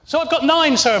So I've got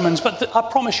 9 sermons, but I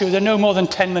promise you they're no more than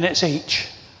 10 minutes each.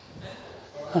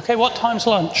 Okay, what time's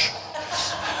lunch?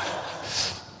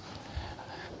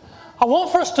 I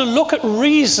want for us to look at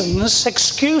reasons,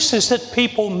 excuses that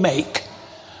people make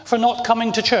for not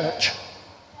coming to church.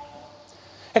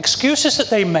 Excuses that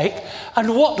they make,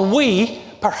 and what we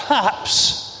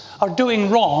perhaps are doing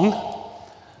wrong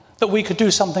that we could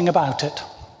do something about it.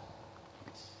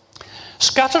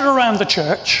 Scattered around the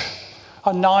church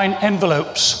are 9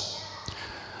 envelopes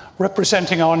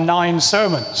representing our 9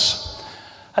 sermons.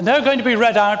 And they're going to be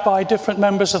read out by different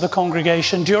members of the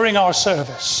congregation during our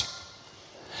service.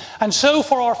 And so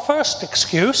for our first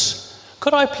excuse,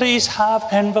 could I please have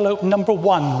envelope number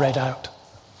 1 read out?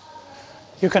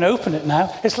 You can open it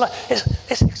now.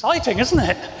 It's exciting, isn't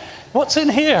it? What's in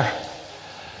here?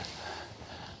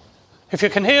 If you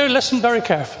can hear, listen very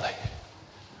carefully.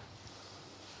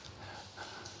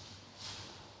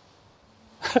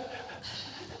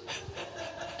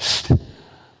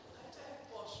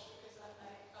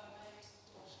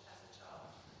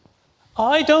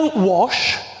 I don't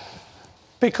wash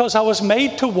because I was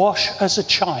made to wash as a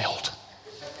child.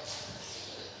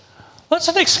 That's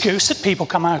an excuse that people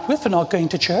come out with for not going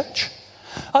to church.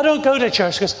 I don't go to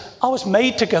church because I was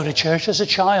made to go to church as a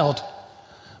child.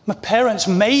 My parents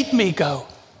made me go.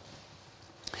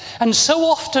 And so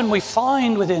often we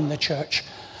find within the church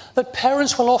that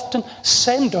parents will often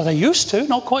send, or they used to,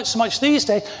 not quite so much these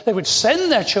days, they would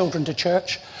send their children to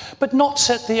church, but not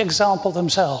set the example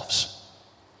themselves.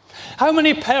 How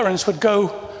many parents would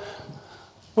go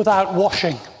without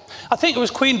washing? I think it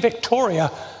was Queen Victoria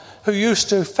who used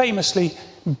to famously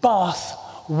bath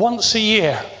once a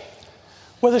year,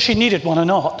 whether she needed one or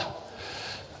not.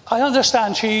 I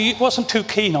understand she wasn't too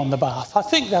keen on the bath. I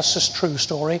think that's a true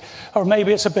story, or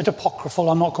maybe it's a bit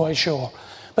apocryphal, I'm not quite sure.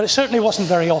 But it certainly wasn't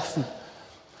very often.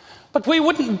 But we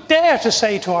wouldn't dare to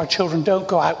say to our children, don't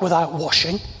go out without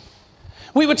washing.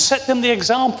 We would set them the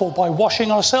example by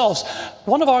washing ourselves.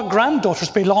 One of our granddaughters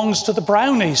belongs to the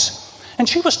Brownies, and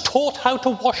she was taught how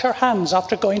to wash her hands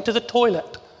after going to the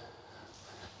toilet.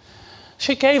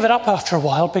 She gave it up after a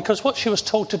while because what she was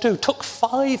told to do took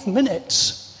 5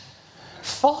 minutes.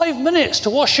 5 minutes to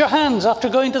wash your hands after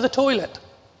going to the toilet.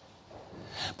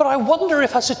 But I wonder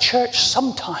if as a church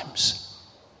sometimes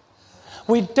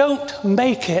we don't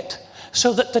make it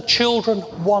so that the children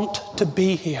want to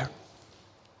be here.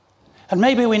 And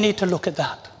maybe we need to look at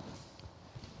that.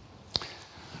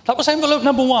 That was envelope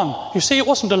number 1. You see, it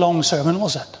wasn't a long sermon,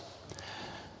 was it?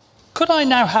 Could I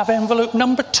now have envelope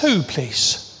number 2,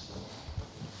 please?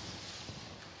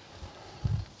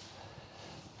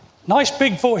 Nice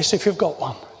big voice if you've got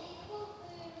one.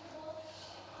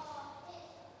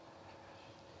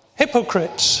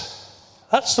 Hypocrites.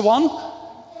 That's the one.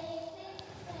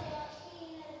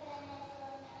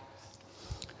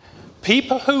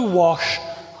 People who wash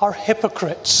are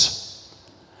hypocrites.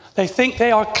 They think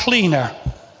they are cleaner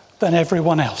than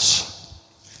everyone else.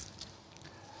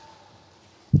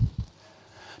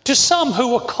 To some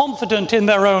who were confident in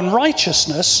their own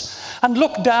righteousness and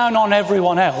looked down on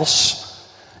everyone else,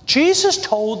 Jesus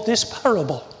told this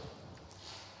parable.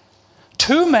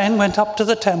 2 men went up to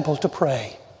the temple to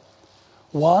pray.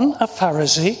 One a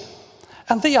Pharisee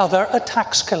and the other a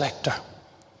tax collector.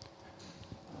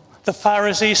 The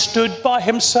Pharisee stood by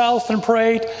himself and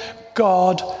prayed,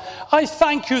 God, I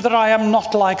thank you that I am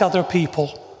not like other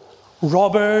people,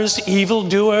 robbers,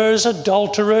 evildoers,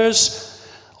 adulterers,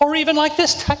 or even like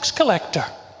this tax collector.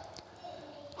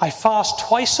 I fast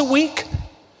twice a week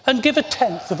and give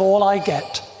 1/10 of all I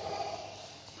get.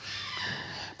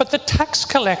 But the tax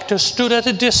collector stood at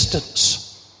a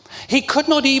distance. He could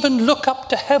not even look up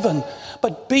to heaven,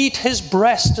 but beat his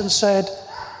breast and said,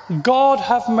 God,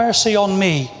 have mercy on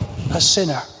me, a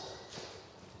sinner.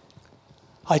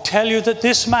 I tell you that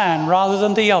this man, rather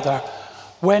than the other,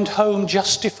 went home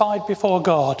justified before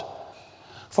God.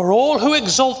 For all who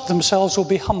exalt themselves will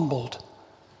be humbled,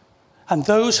 and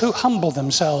those who humble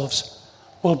themselves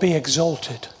will be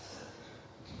exalted.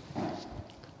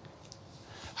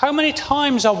 How many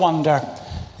times, I wonder,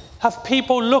 have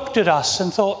people looked at us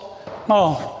and thought,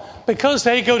 oh, because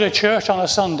they go to church on a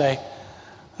Sunday,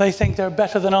 they think they're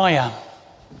better than I am.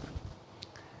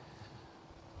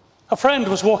 A friend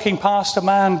was walking past a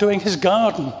man doing his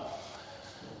garden.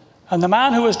 And the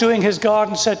man who was doing his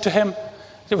garden said to him,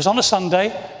 it was on a Sunday,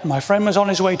 and my friend was on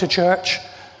his way to church.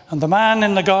 And the man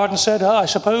in the garden said, I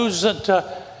suppose that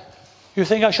you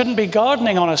think I shouldn't be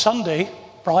gardening on a Sunday,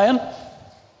 Brian?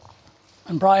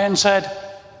 And Brian said,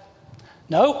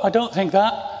 no, I don't think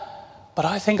that, but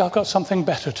I think I've got something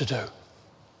better to do.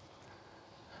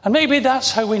 And maybe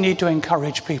that's how we need to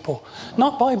encourage people,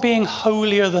 not by being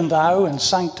holier than thou and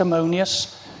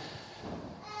sanctimonious.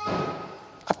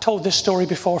 I've told this story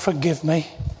before, forgive me.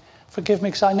 Forgive me,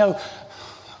 because I know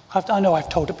I've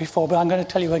told it before, but I'm going to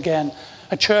tell you again.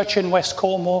 A church in West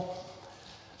Cornwall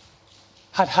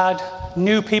had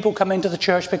new people come into the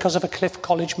church because of a Cliff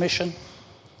College mission.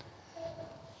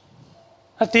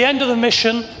 At the end of the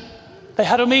mission, they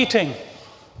had a meeting.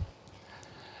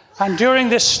 And during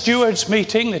this stewards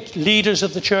meeting, the leaders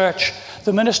of the church,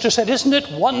 the minister said, "Isn't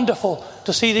it wonderful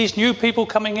to see these new people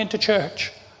coming into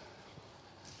church?"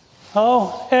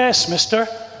 "Oh, yes, mister,"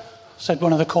 said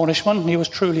one of the Cornishmen. He was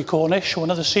truly Cornish,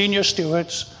 one of the senior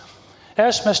stewards.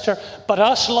 "Yes, mister, but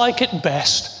us like it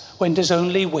best when 'tis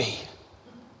only we.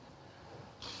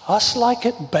 Us like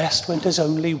it best when 'tis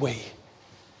only we."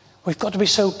 We've got to be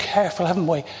so careful, haven't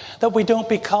we, that we don't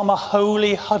become a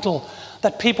holy huddle,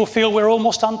 that people feel we're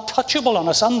almost untouchable on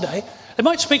a Sunday. They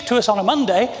might speak to us on a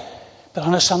Monday, but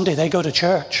on a Sunday they go to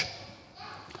church.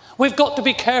 We've got to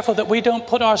be careful that we don't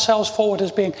put ourselves forward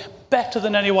as being better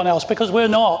than anyone else, because we're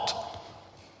not.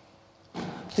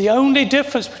 The only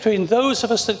difference between those of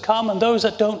us that come and those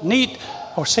that don't need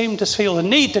or seem to feel the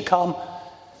need to come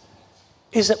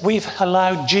is that we've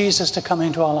allowed Jesus to come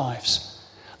into our lives.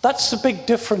 That's the big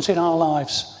difference in our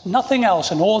lives. Nothing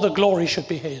else, and all the glory should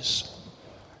be his.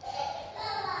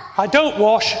 I don't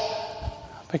wash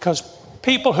because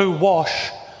people who wash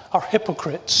are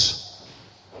hypocrites.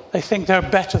 They think they're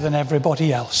better than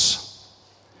everybody else.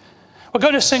 We're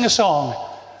going to sing a song.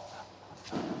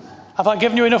 Have I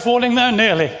given you enough warning there?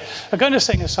 Nearly. We're going to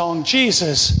sing a song,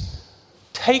 "Jesus,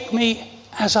 take me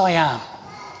as I am."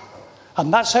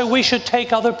 And that's how we should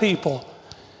take other people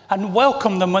and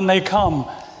welcome them when they come,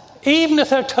 even if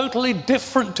they're totally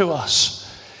different to us,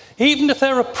 even if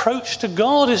their approach to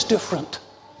God is different.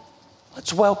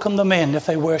 Let's welcome them in if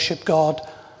they worship God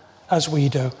as we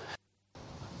do.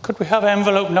 Could we have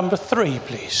envelope number 3,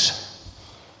 please?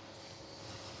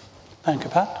 Thank you,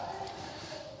 Pat.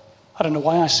 I don't know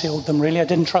why I sealed them, really. I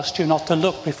didn't trust you not to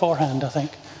look beforehand, I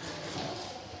think.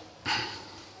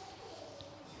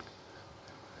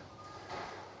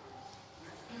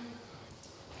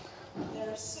 There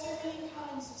are so many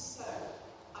kinds of soap,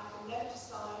 I can never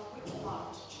decide which one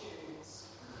to choose.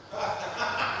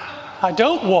 I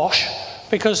don't wash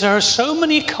because there are so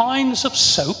many kinds of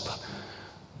soap,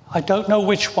 I don't know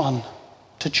which one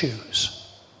to choose.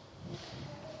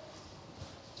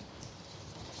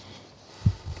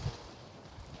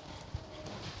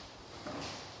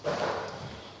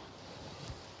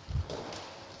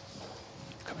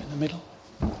 Come in the middle.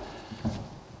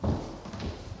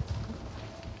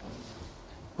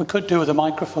 We could do with a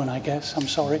microphone, I guess. I'm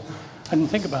sorry. I didn't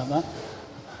think about that.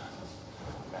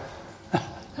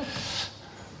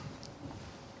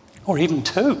 Or even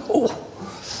 2. Oh.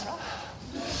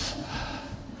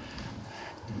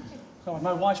 So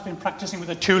my wife's been practicing with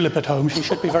a tulip at home. She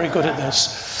should be very good at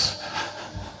this.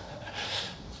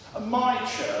 My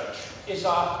church is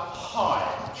a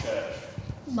high church.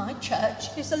 My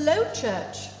church is a low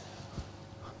church.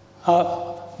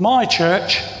 My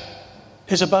church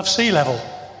is above sea level.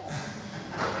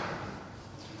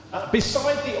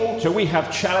 Beside the altar, we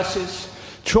have chalices,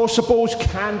 chasubles,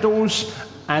 candles,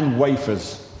 and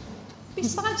wafers.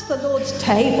 Besides the Lord's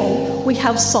table, we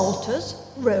have psalters,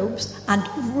 robes, and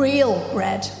real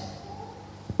bread.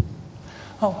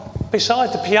 Oh,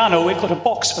 beside the piano, we've got a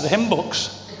box for the hymn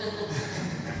books.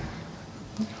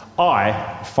 I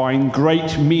find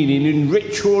great meaning in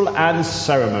ritual and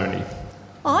ceremony.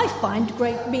 I find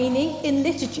great meaning in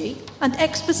liturgy and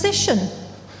exposition.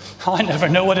 I never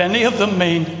know what any of them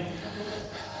mean.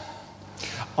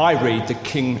 I read the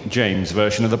King James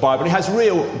Version of the Bible. It has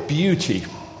real beauty.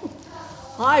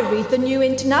 I read the New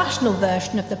International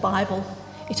Version of the Bible.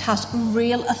 It has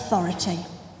real authority.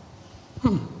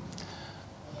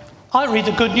 I read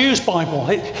the Good News Bible.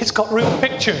 It's got real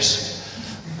pictures.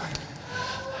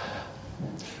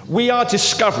 We are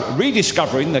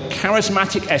rediscovering the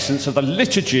charismatic essence of the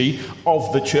liturgy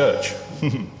of the church.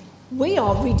 We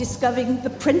are rediscovering the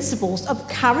principles of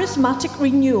charismatic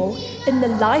renewal in the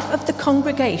life of the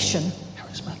congregation.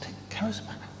 Charismatic.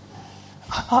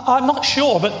 I'm not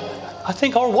sure, but I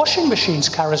think our washing machine's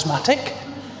charismatic.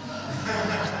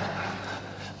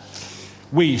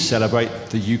 We celebrate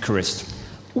the Eucharist.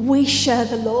 We share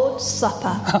the Lord's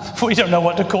Supper. We don't know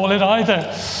what to call it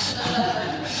either.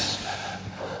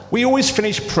 We always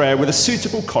finish prayer with a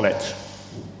suitable collect.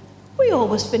 We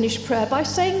always finish prayer by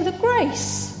saying the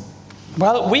grace.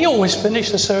 Well, we always finish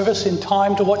the service in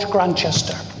time to watch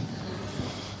Grantchester.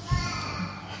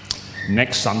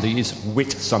 Next Sunday is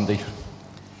Whit Sunday.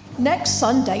 Next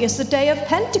Sunday is the day of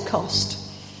Pentecost.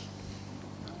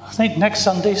 I think next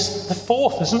Sunday's the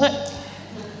 4th, isn't it?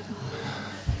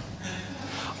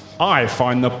 I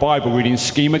find the Bible reading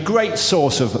scheme a great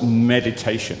source of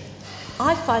meditation.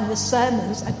 I find the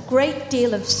sermons a great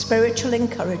deal of spiritual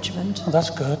encouragement. Well, that's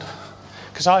good,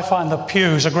 because I find the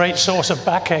pews a great source of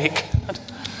backache.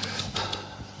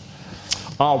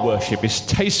 Our worship is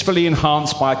tastefully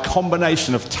enhanced by a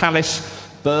combination of Tallis,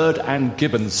 Bird and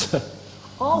Gibbons.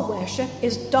 Our worship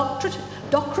is doctrinally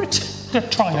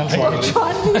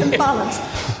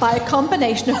balanced by a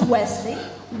combination of Wesley,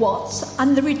 Watts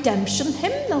and the Redemption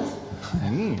Hymnal.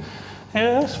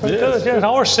 Yes, very good. Yes,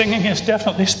 our singing is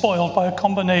definitely spoiled by a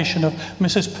combination of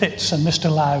Mrs. Pitts and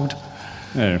Mr. Loud.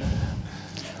 No.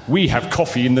 We have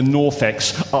coffee in the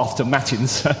Northex after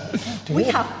matins. We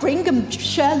have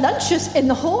Bringhamshire lunches in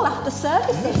the hall after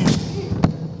services.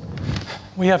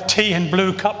 We have tea in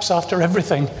blue cups after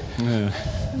everything. Yeah.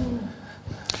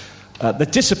 The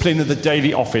discipline of the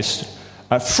daily office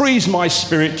frees my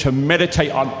spirit to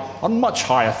meditate on much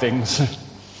higher things.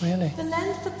 Really? The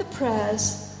length of the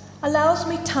prayers allows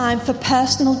me time for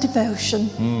personal devotion.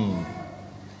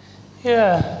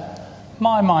 Yeah,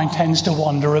 my mind tends to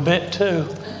wander a bit too.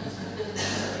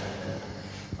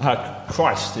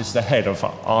 Christ is the head of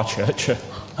our church.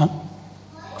 Huh?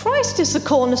 Christ is the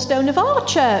cornerstone of our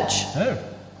church. Oh.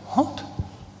 What?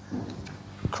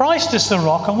 Christ is the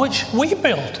rock on which we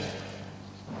build.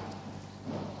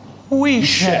 We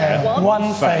share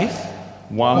one faith,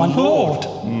 one Lord.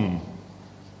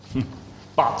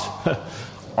 But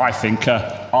I think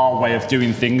our way of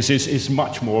doing things is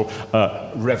much more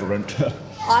reverent.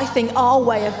 I think our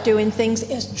way of doing things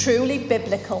is truly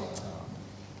biblical.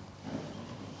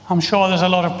 I'm sure there's a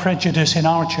lot of prejudice in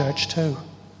our church too.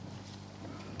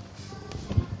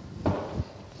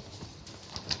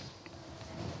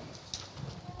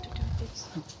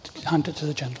 Hand it to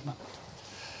the gentleman.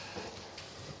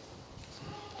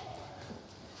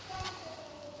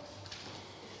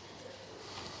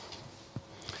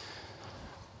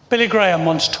 Billy Graham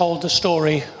once told the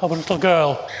story of a little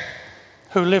girl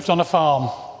who lived on a farm.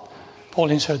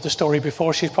 Pauline's heard the story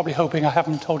before. She's probably hoping I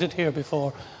haven't told it here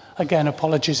before. Again,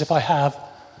 apologies if I have.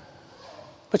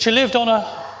 But she lived on a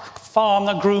farm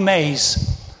that grew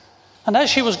maize. And as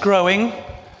she was growing,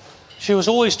 she was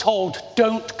always told,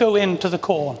 don't go into the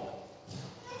corn.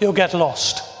 You'll get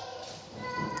lost.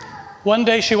 One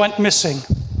day she went missing.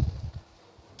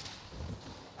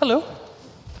 Hello?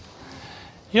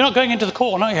 You're not going into the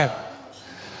corn, are you?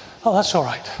 Oh, that's all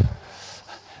right.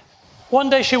 One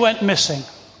day she went missing.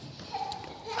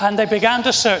 And they began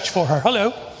to search for her.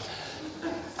 Hello?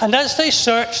 And as they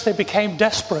searched, they became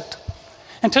desperate.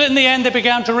 Until in the end, they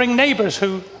began to ring neighbors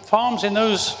whose farms in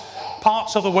those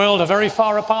parts of the world are very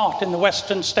far apart in the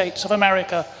western states of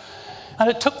America. And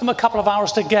it took them a couple of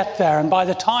hours to get there. And by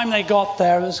the time they got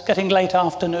there, it was getting late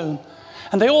afternoon.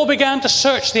 And they all began to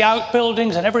search the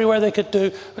outbuildings and everywhere they could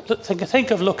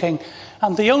think of looking.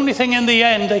 And the only thing in the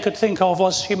end they could think of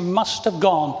was she must have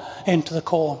gone into the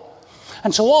corn.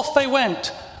 And so off they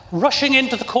went, rushing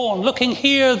into the corn, looking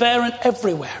here, there, and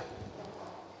everywhere.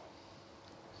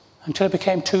 Until it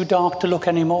became too dark to look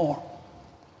anymore.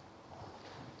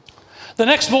 The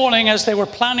next morning, as they were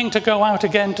planning to go out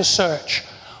again to search,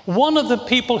 one of the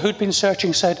people who'd been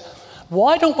searching said,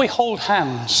 why don't we hold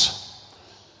hands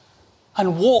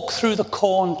and walk through the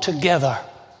corn together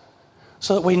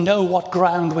so that we know what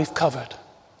ground we've covered?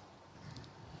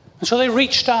 And so they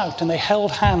reached out and they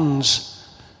held hands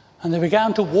and they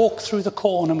began to walk through the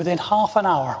corn, and within half an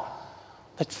hour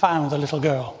they'd found the little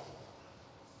girl.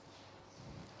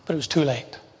 But it was too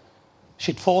late.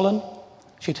 She'd fallen,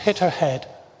 she'd hit her head,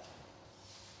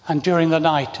 and during the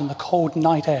night, in the cold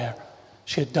night air,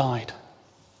 she had died.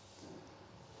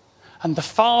 And the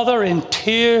father, in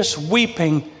tears,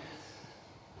 weeping,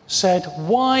 said,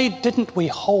 why didn't we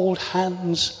hold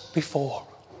hands before?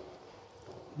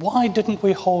 Why didn't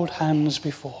we hold hands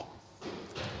before?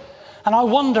 And I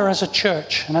wonder, as a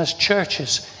church and as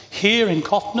churches here in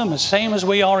Cottenham, the same as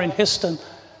we are in Histon,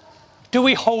 do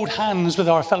we hold hands with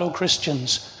our fellow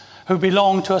Christians who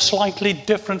belong to a slightly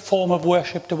different form of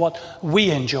worship to what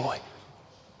we enjoy?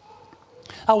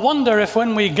 I wonder if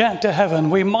when we get to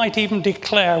heaven, we might even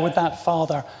declare with that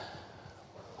Father,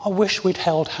 I wish we'd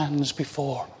held hands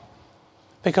before.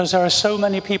 Because there are so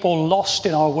many people lost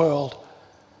in our world,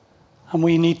 and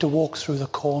we need to walk through the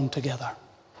corn together.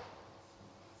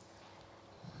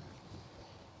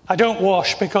 I don't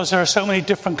wash because there are so many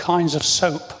different kinds of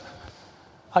soap.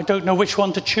 I don't know which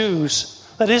one to choose.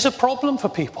 That is a problem for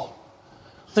people.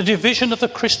 The division of the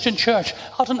Christian church.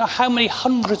 I don't know how many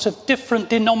hundreds of different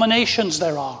denominations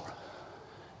there are.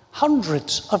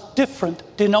 Hundreds of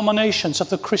different denominations of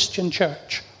the Christian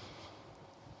church.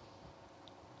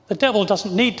 The devil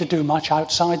doesn't need to do much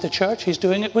outside the church. He's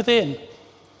doing it within.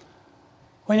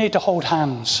 We need to hold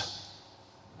hands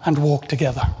and walk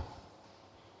together.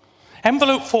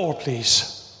 Envelope 4,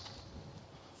 please.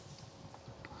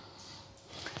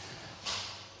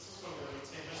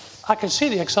 I can see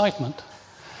the excitement.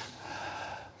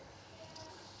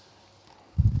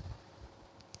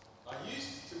 I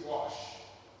used to wash,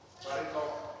 but it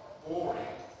got boring,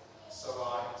 so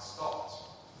I stopped.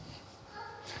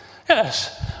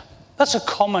 Yes, that's a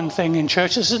common thing in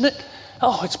churches, isn't it?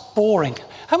 Oh, it's boring.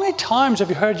 How many times have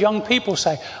you heard young people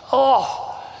say, oh,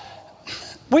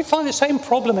 we find the same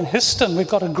problem in Histon. We've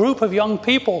got a group of young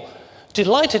people,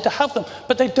 delighted to have them,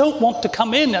 but they don't want to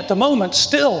come in at the moment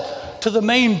still to the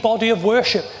main body of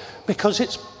worship because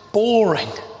it's boring.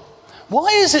 Why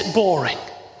is it boring?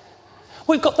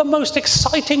 We've got the most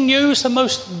exciting news, the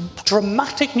most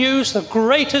dramatic news, the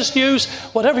greatest news,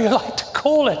 whatever you like to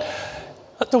call it,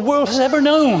 that the world has ever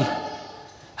known.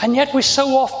 And yet we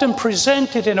so often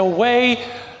present it in a way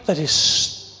that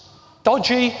is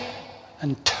dodgy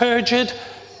and turgid,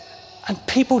 and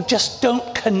people just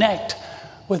don't connect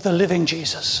with the living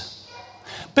Jesus.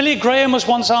 Billy Graham was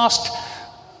once asked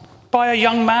by a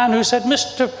young man who said,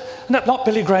 not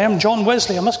Billy Graham, John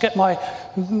Wesley, I must get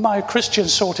my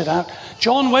Christians sorted out.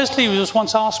 John Wesley was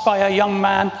once asked by a young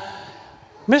man,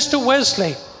 Mr.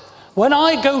 Wesley, when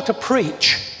I go to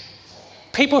preach,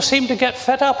 people seem to get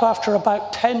fed up after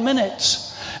about 10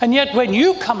 minutes. And yet when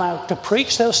you come out to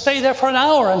preach, they'll stay there for an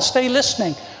hour and stay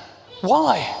listening.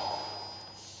 Why?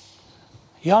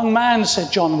 Young man,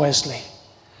 said John Wesley,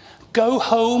 go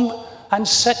home and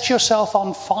set yourself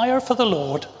on fire for the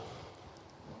Lord,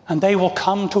 and they will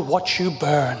come to watch you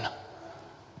burn.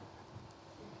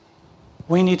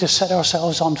 We need to set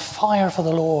ourselves on fire for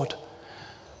the Lord.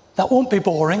 That won't be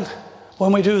boring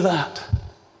when we do that.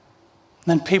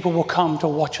 Then people will come to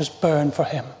watch us burn for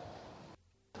him.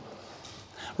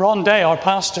 Ron Day, our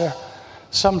pastor,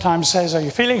 sometimes says, are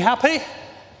you feeling happy? And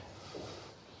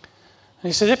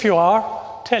he says, if you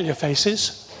are, tell your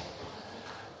faces.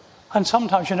 And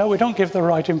sometimes, we don't give the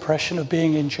right impression of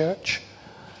being in church.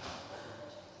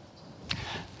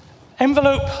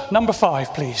 Envelope number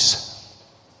 5, please.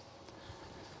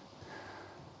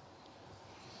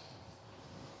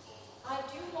 I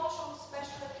do wash on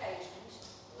special occasions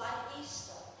like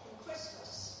Easter and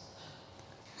Christmas.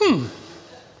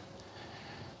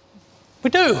 We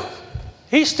do.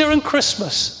 Easter and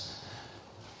Christmas.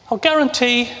 I'll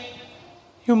guarantee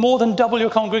you more than double your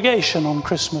congregation on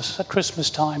Christmas, at Christmas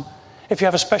time. If you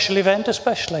have a special event,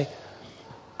 especially.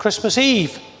 Christmas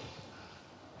Eve,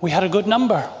 we had a good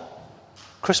number.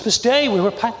 Christmas Day, we were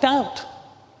packed out.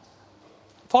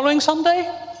 Following Sunday,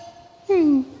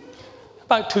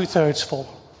 about 2/3 full.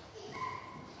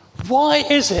 Why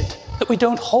is it that we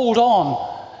don't hold on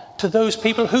to those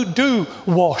people who do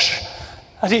wash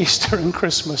at Easter and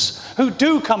Christmas, who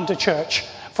do come to church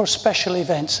for special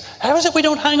events? How is it we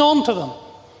don't hang on to them?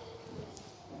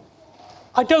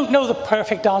 I don't know the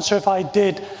perfect answer. If I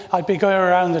did, I'd be going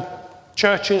around the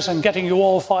churches and getting you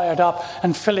all fired up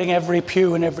and filling every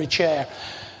pew and every chair.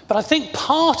 But I think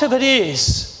part of it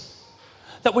is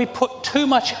that we put too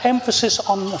much emphasis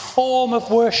on the form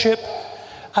of worship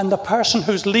and the person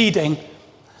who's leading,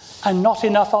 and not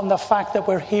enough on the fact that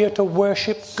we're here to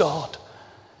worship God,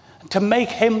 to make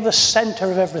him the center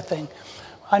of everything.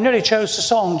 I nearly chose the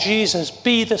song, Jesus,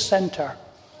 be the center.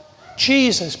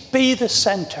 Jesus, be the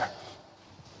center.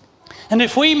 And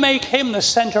if we make him the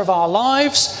center of our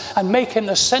lives and make him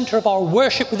the center of our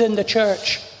worship within the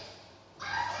church,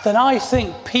 then I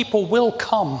think people will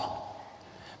come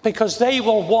because they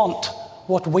will want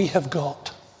what we have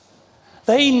got.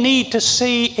 They need to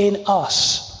see in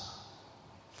us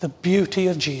the beauty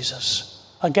of Jesus.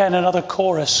 Again, another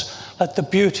chorus, let the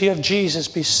beauty of Jesus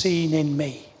be seen in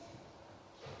me.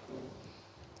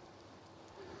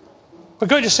 We're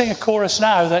going to sing a chorus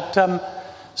now that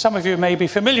some of you may be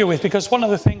familiar with, because one of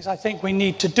the things I think we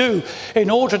need to do in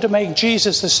order to make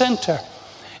Jesus the center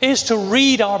is to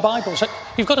read our Bibles.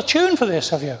 You've got a tune for this,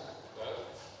 have you?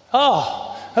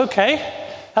 Oh, okay,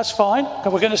 that's fine.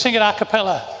 We're going to sing it a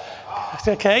cappella.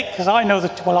 Okay, because I know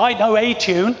a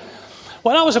tune.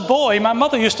 When I was a boy, my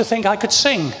mother used to think I could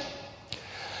sing.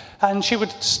 And she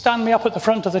would stand me up at the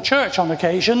front of the church on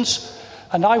occasions,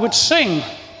 and I would sing.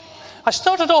 I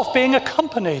started off being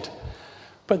accompanied,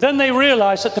 but then they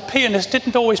realized that the pianist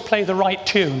didn't always play the right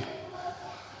tune.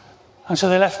 And so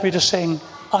they left me to sing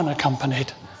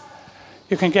unaccompanied.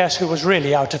 You can guess who was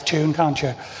really out of tune, can't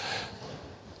you?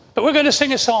 But we're going to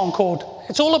sing a song called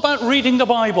It's All About Reading the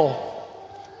Bible.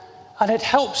 And it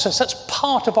helps us. That's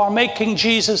part of our making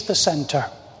Jesus the center.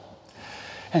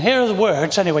 And here are the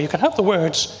words. Anyway, you can have the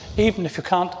words even if you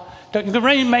can't. You can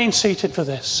remain seated for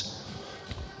this.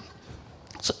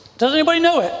 So, does anybody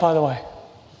know it, by the way?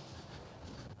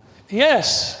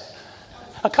 Yes.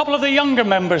 A couple of the younger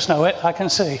members know it, I can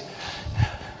see.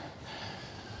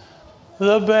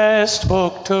 The best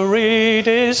book to read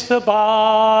is the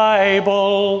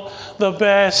Bible. The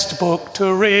best book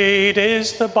to read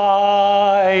is the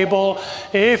Bible.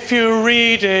 If you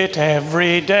read it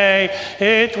every day,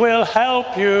 it will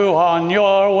help you on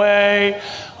your way.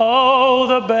 Oh,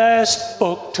 the best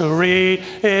book to read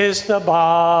is the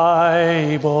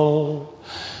Bible.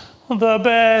 The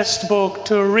best book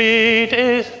to read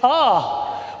is...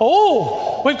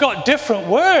 we've got different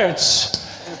words.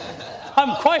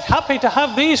 I'm quite happy to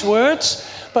have these words,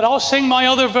 but I'll sing my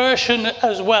other version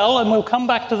as well, and we'll come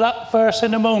back to that verse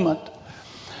in a moment.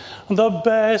 The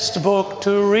best book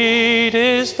to read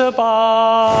is the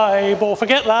Bible.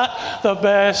 Forget that. The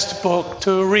best book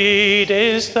to read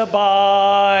is the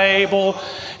Bible.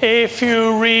 If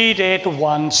you read it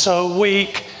once a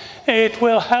week, it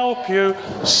will help you,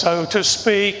 so to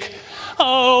speak.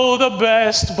 Oh, the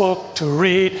best book to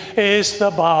read is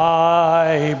the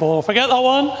Bible. Forget that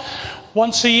one.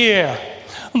 Once a year.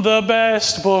 The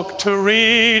best book to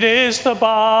read is the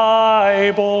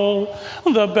Bible.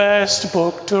 The best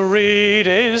book to read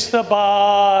is the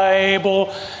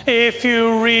Bible. If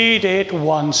you read it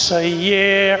once a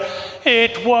year,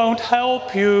 it won't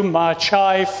help you much,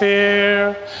 I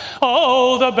fear.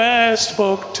 Oh, the best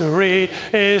book to read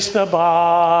is the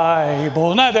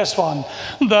Bible. Now this one.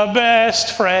 The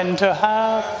best friend to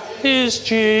have is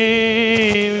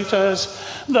Jesus.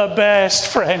 The best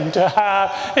friend to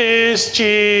have is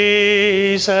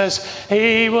Jesus.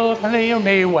 He will hear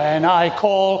me when I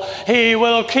call. He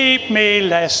will keep me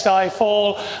lest I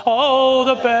fall. Oh,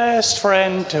 the best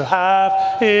friend to have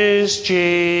is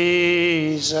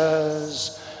Jesus.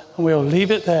 And we'll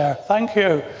leave it there. Thank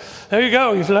you. There you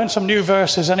go. You've learned some new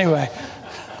verses anyway.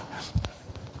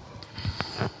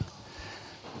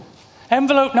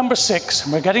 Envelope number 6.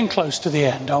 We're getting close to the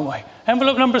end, aren't we?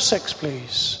 Envelope number 6,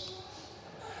 please.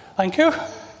 Thank you.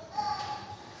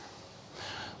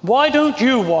 Why don't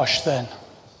you wash then?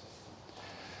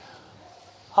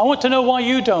 I want to know why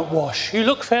you don't wash. You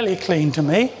look fairly clean to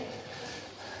me.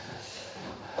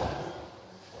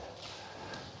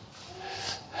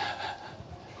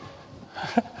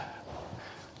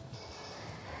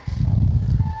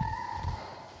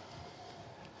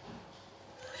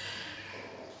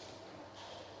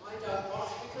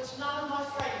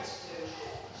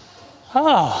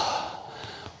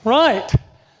 Right.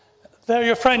 They're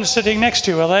your friends sitting next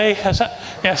to you, are they?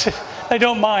 Yes, they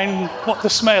don't mind what the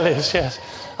smell is, yes.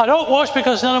 I don't wash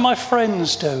because none of my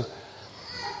friends do.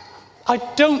 I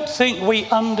don't think we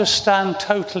understand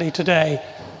totally today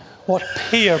what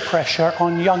peer pressure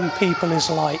on young people is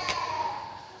like.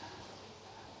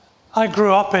 I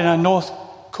grew up in a North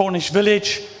Cornish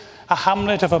village, a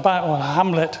hamlet of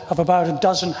about a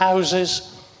dozen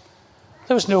houses.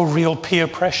 There was no real peer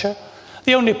pressure.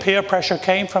 The only peer pressure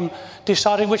came from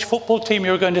deciding which football team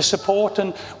you were going to support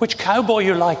and which cowboy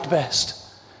you liked best.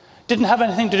 Didn't have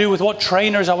anything to do with what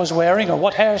trainers I was wearing or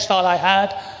what hairstyle I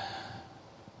had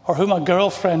or who my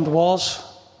girlfriend was.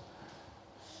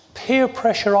 Peer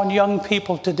pressure on young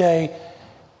people today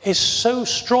is so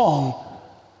strong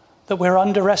that we're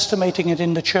underestimating it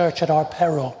in the church at our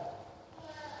peril.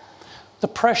 The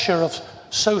pressure of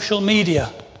social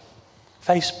media,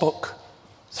 Facebook,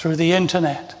 through the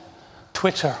internet,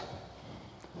 Twitter,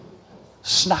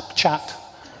 Snapchat.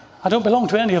 I don't belong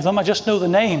to any of them. I just know the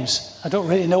names. I don't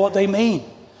really know what they mean.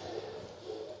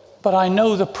 But I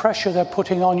know the pressure they're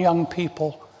putting on young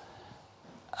people.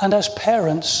 And as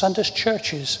parents and as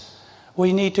churches,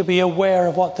 we need to be aware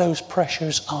of what those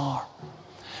pressures are.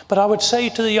 But I would say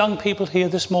to the young people here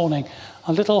this morning,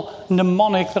 a little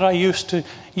mnemonic that I used to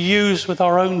use with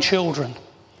our own children.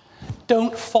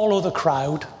 Don't follow the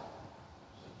crowd.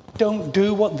 Don't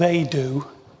do what they do.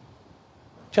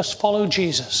 Just follow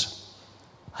Jesus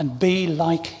and be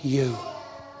like you.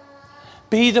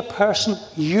 Be the person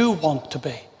you want to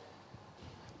be.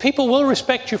 People will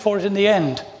respect you for it in the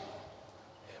end.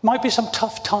 It might be some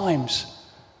tough times.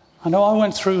 I know I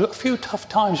went through a few tough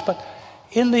times, but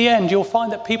in the end, you'll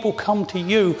find that people come to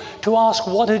you to ask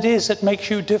what it is that makes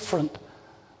you different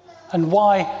and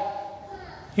why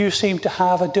you seem to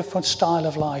have a different style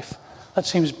of life that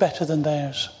seems better than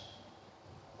theirs.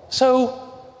 So,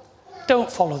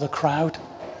 don't follow the crowd.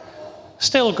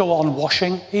 Still go on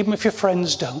washing, even if your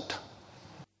friends don't.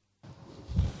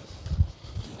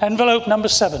 Envelope number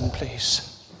 7,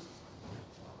 please.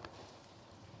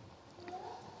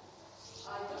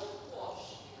 I don't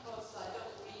wash because I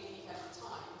don't really have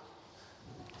time.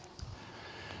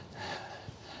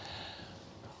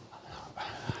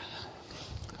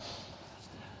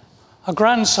 A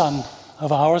grandson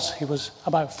of ours, he was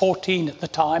about 14 at the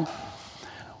time,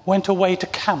 went away to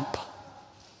camp.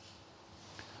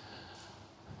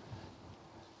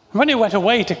 When he went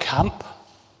away to camp,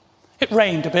 it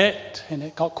rained a bit and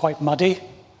it got quite muddy.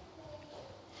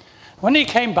 When he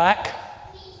came back,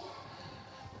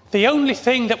 the only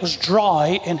thing that was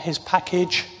dry in his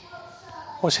package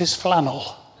was his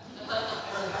flannel.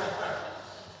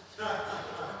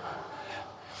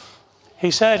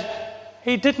 He said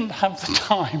he didn't have the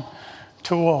time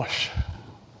to wash.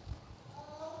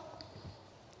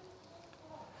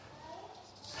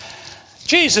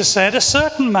 Jesus said a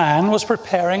certain man was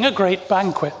preparing a great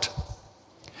banquet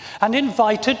and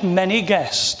invited many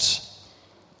guests.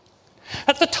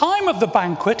 At the time of the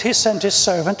banquet, he sent his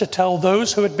servant to tell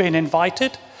those who had been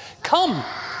invited, "Come,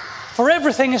 for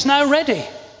everything is now ready."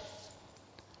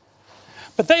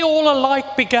 But they all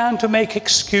alike began to make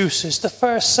excuses. The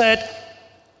first said,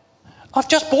 "I've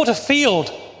just bought a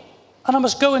field and I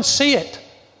must go and see it.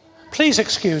 Please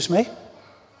excuse me."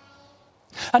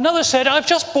 Another said, "I've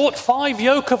just bought 5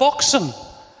 yoke of oxen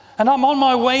and I'm on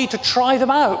my way to try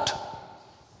them out.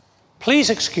 Please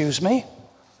excuse me."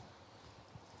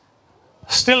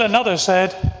 Still another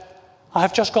said, "I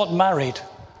have just got married,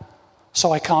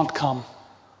 so I can't come."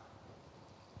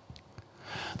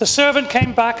 The servant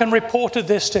came back and reported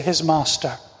this to his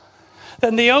master.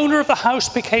 Then the owner of the house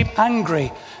became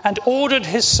angry and ordered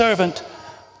his servant,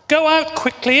 "Go out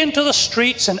quickly into the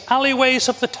streets and alleyways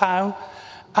of the town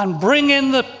and bring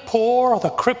in the poor, the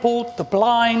crippled, the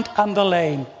blind, and the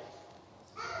lame."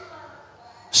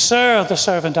 "Sir," the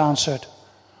servant answered,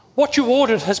 "what you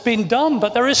ordered has been done,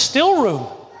 but there is still room."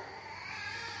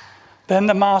 Then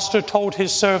the master told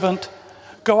his servant,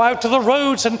 "Go out to the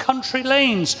roads and country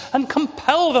lanes and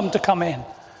compel them to come in,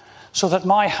 so that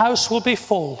my house will be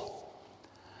full.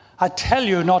 I tell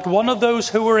you, not one of those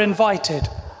who were invited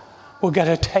will get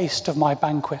a taste of my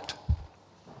banquet."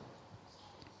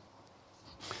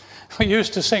 We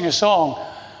used to sing a song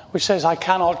which says, "I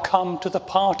cannot come to the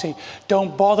party.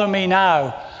 Don't bother me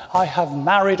now. I have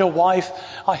married a wife.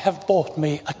 I have bought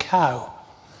me a cow."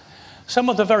 Some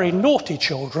of the very naughty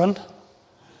children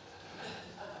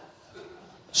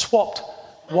swapped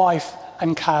wife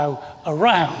and cow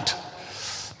around.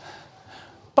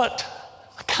 "But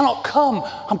I cannot come.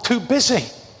 I'm too busy.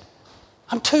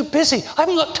 I'm too busy. I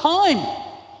haven't got time.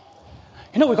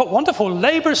 You know, we've got wonderful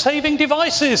labor-saving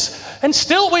devices, and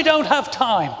still we don't have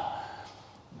time."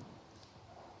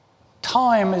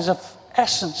 Time is of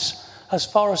essence as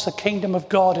far as the kingdom of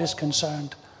God is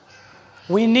concerned.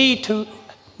 We need to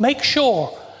make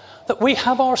sure that we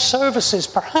have our services.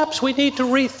 Perhaps we need to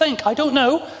rethink. I don't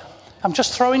know. I'm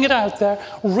just throwing it out there.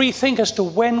 Rethink as to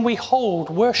when we hold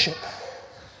worship.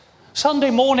 Sunday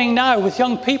morning now with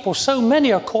young people, so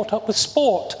many are caught up with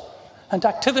sport and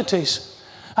activities.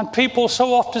 And people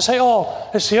so often say, "Oh,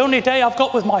 it's the only day I've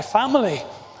got with my family.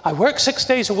 I work 6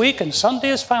 days a week and Sunday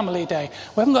is family day.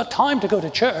 We haven't got time to go to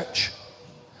church."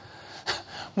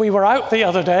 We were out the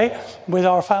other day with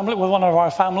our family, with one of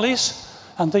our families,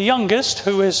 and the youngest,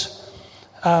 who is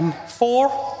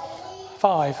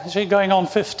 5, is he going on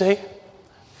 50,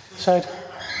 said,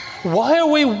 "Why are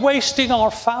we wasting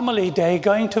our family day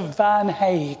going to Van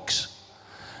Hague's?"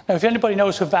 Now, if anybody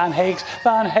knows who Van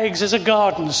Hague's is a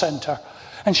garden centre,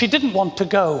 and she didn't want to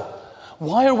go.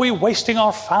 Why are we wasting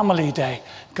our family day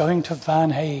going to Van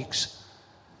Hague's?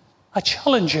 I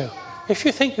challenge you, if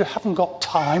you think you haven't got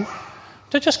time,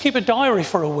 to just keep a diary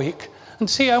for a week and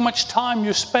see how much time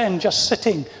you spend just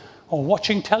sitting or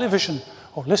watching television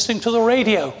or listening to the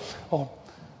radio or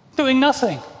doing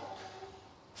nothing.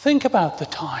 Think about the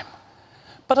time.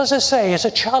 But as I say, it's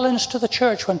a challenge to the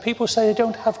church when people say they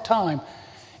don't have time.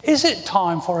 Is it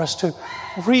time for us to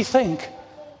rethink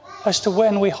as to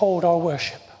when we hold our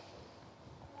worship?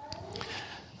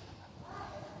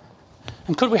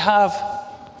 And could we have,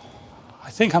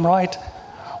 I think I'm right,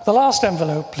 the last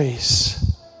envelope, please.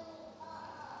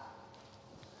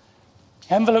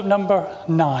 Envelope number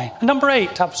 9. Number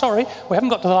 8, I'm sorry, we haven't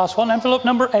got to the last one. Envelope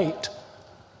number 8.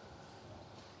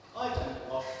 I don't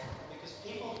wash because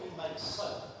people who make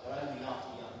soap are only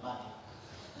after young money.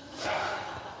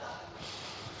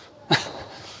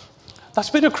 That's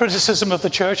been a criticism of the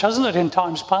church, hasn't it, in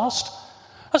times past?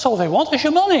 That's all they want is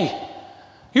your money.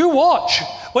 You watch.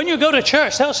 When you go to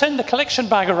church, they'll send the collection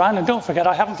bag around, and don't forget,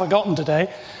 I haven't forgotten today.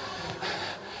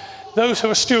 Those who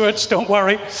are stewards, don't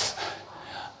worry.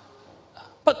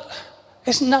 But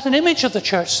isn't that an image of the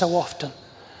church so often?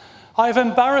 I've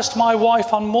embarrassed my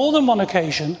wife on more than one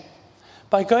occasion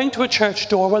by going to a church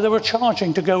door where they were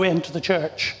charging to go into the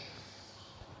church.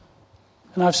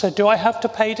 And I've said, "Do I have to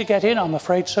pay to get in?" "I'm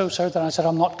afraid so, sir." Then I said,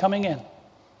 "I'm not coming in."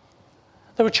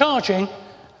 They were charging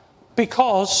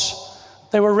because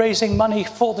they were raising money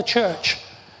for the church.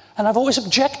 And I've always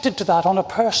objected to that on a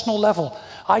personal level.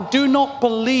 I do not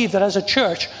believe that as a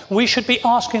church we should be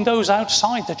asking those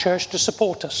outside the church to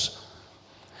support us.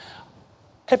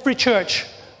 Every church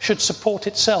should support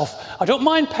itself. I don't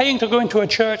mind paying to go into a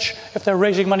church if they're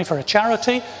raising money for a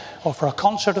charity or for a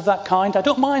concert of that kind. I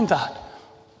don't mind that.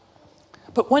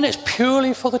 But when it's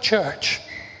purely for the church,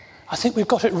 I think we've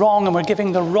got it wrong, and we're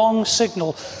giving the wrong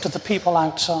signal to the people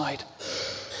outside.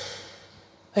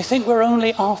 They think we're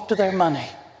only after their money.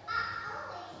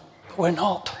 But we're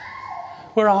not.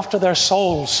 We're after their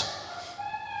souls.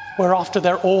 We're after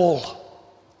their all.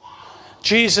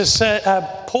 Jesus said,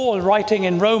 Paul, writing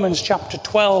in Romans chapter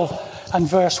 12 and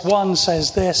verse 1,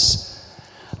 says this: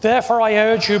 "Therefore I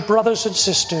urge you, brothers and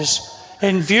sisters,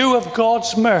 in view of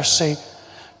God's mercy,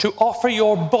 to offer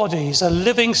your bodies a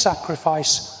living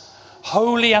sacrifice,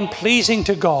 holy and pleasing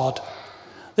to God.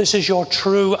 This is your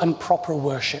true and proper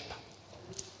worship."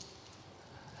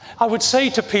 I would say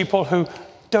to people who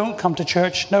don't come to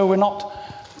church, no, we're not.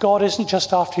 God isn't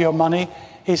just after your money,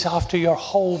 he's after your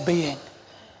whole being.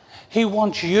 He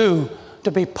wants you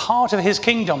to be part of his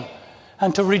kingdom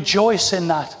and to rejoice in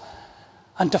that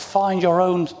and to find your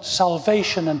own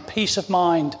salvation and peace of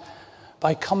mind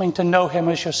by coming to know him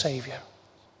as your Savior.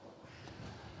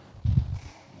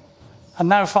 And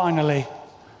now finally,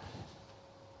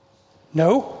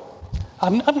 no,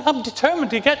 I'm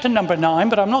determined to get to number 9,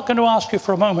 but I'm not going to ask you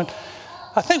for a moment.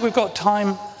 I think we've got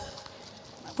time.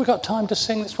 Have we got time to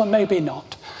sing this one? Maybe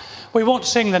not. We won't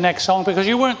sing the next song because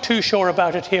you weren't too sure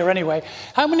about it here anyway.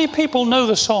 How many people know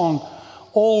the song,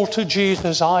 "All to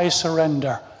Jesus I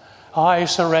surrender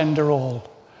all"?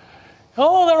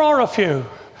 Oh, there are a few.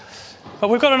 But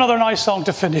we've got another nice song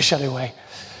to finish anyway.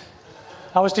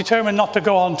 I was determined not to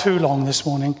go on too long this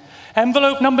morning.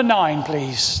 Envelope number 9,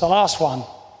 please, the last one.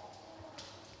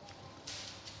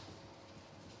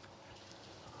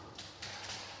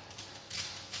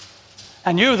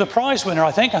 And you, the prize winner,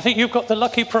 I think you've got the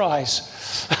lucky prize.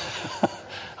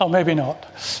 Oh, maybe not.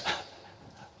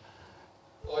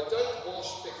 I don't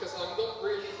wash because I'm not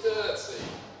really dirty.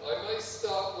 I may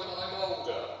start when I'm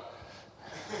older.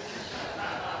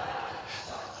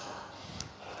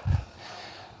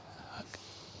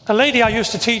 A lady I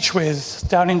used to teach with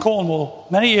down in Cornwall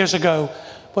many years ago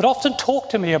would often talk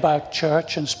to me about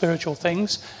church and spiritual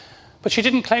things, but she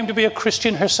didn't claim to be a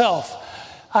Christian herself.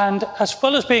 And as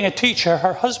well as being a teacher,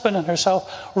 her husband and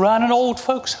herself ran an old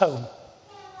folks' home.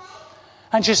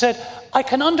 And she said, I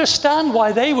can understand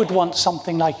why they would want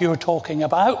something like you're talking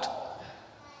about.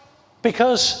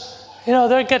 Because,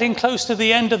 they're getting close to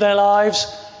the end of their lives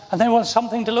and they want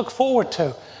something to look forward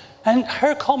to. And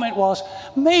her comment was,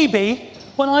 maybe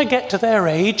when I get to their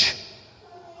age,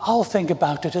 I'll think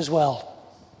about it as well.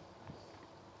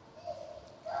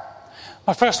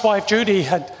 My first wife, Judy,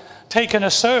 had taken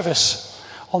a service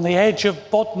on the edge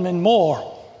of Bodmin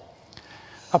Moor,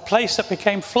 a place that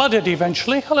became flooded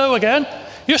eventually. Hello again.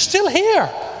 You're still here.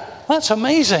 That's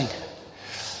amazing.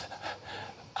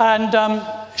 And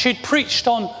she'd preached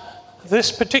on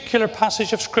this particular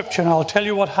passage of Scripture, and I'll tell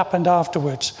you what happened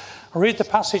afterwards. I'll read the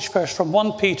passage first from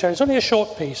 1 Peter. It's only a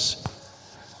short piece.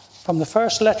 From the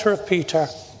first letter of Peter,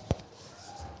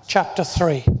 chapter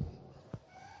 3.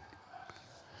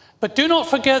 But do not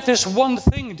forget this one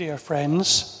thing, dear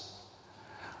friends.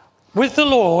 With the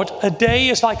Lord, a day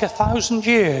is like 1,000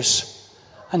 years,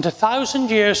 and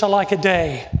 1,000 years are like a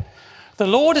day. The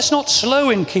Lord is not slow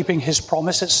in keeping his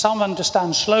promise, as some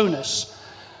understand slowness.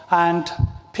 And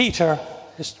Peter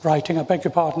is writing, I beg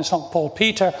your pardon, it's not Paul.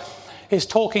 Peter is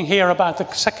talking here about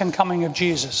the second coming of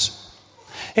Jesus.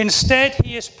 Instead,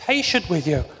 he is patient with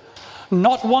you,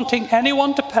 not wanting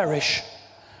anyone to perish,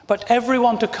 but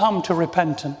everyone to come to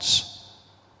repentance.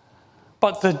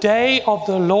 But the day of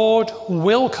the Lord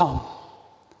will come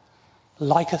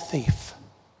like a thief.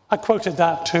 I quoted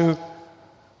that to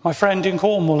my friend in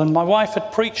Cornwall, and my wife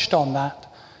had preached on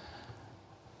that.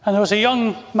 And there was a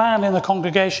young man in the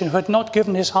congregation who had not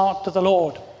given his heart to the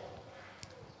Lord.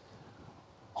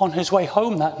 On his way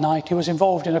home that night, he was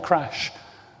involved in a crash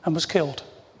and was killed.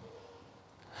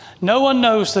 No one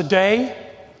knows the day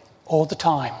or the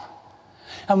time.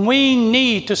 And we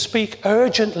need to speak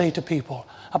urgently to people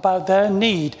about their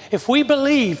need. If we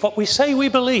believe what we say we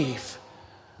believe,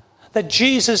 that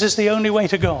Jesus is the only way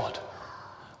to God,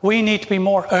 we need to be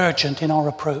more urgent in our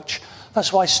approach.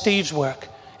 That's why Steve's work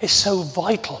is so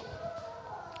vital.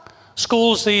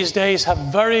 Schools these days have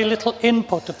very little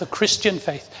input of the Christian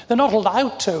faith. They're not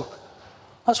allowed to.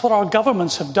 That's what our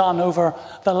governments have done over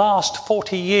the last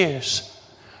 40 years.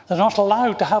 They're not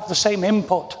allowed to have the same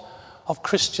input of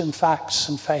Christian facts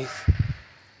and faith.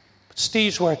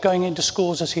 Steve's work going into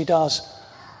schools as he does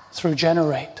through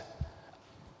Generate.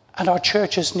 And our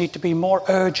churches need to be more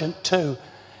urgent too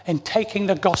in taking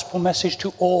the gospel message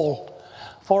to all.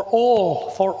 For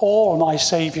all my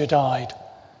Saviour died.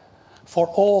 For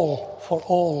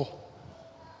all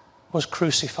was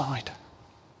crucified.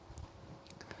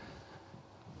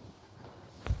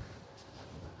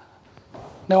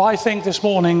 Now, I think this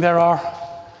morning there are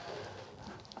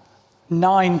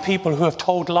 9 people who have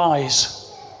told lies.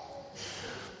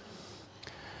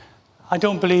 I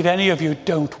don't believe any of you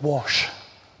don't wash.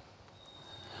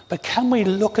 But can we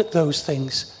look at those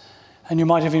things? And you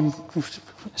might have even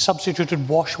substituted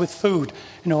wash with food.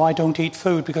 You know, I don't eat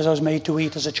food because I was made to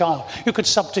eat as a child. You could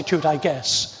substitute, I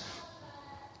guess.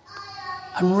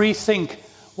 And rethink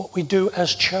what we do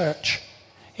as church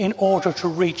in order to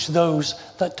reach those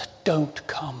that don't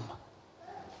come.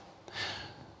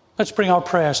 Let's bring our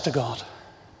prayers to God.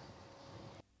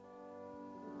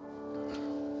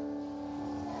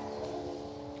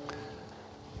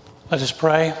 Let us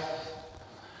pray.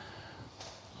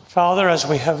 Father, as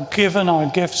we have given our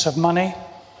gifts of money,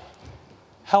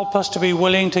 help us to be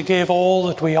willing to give all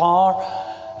that we are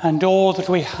and all that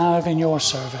we have in your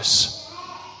service.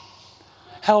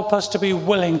 Help us to be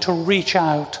willing to reach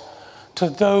out to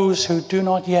those who do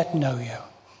not yet know you.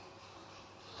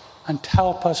 And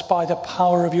help us by the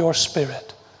power of your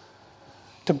Spirit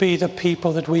to be the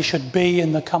people that we should be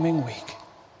in the coming week.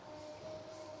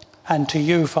 And to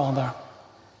you, Father,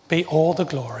 be all the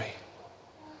glory.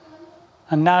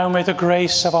 And now may the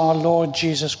grace of our Lord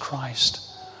Jesus Christ,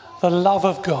 the love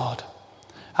of God,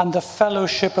 and the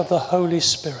fellowship of the Holy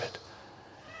Spirit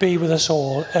be with us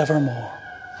all evermore.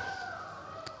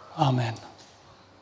 Amen.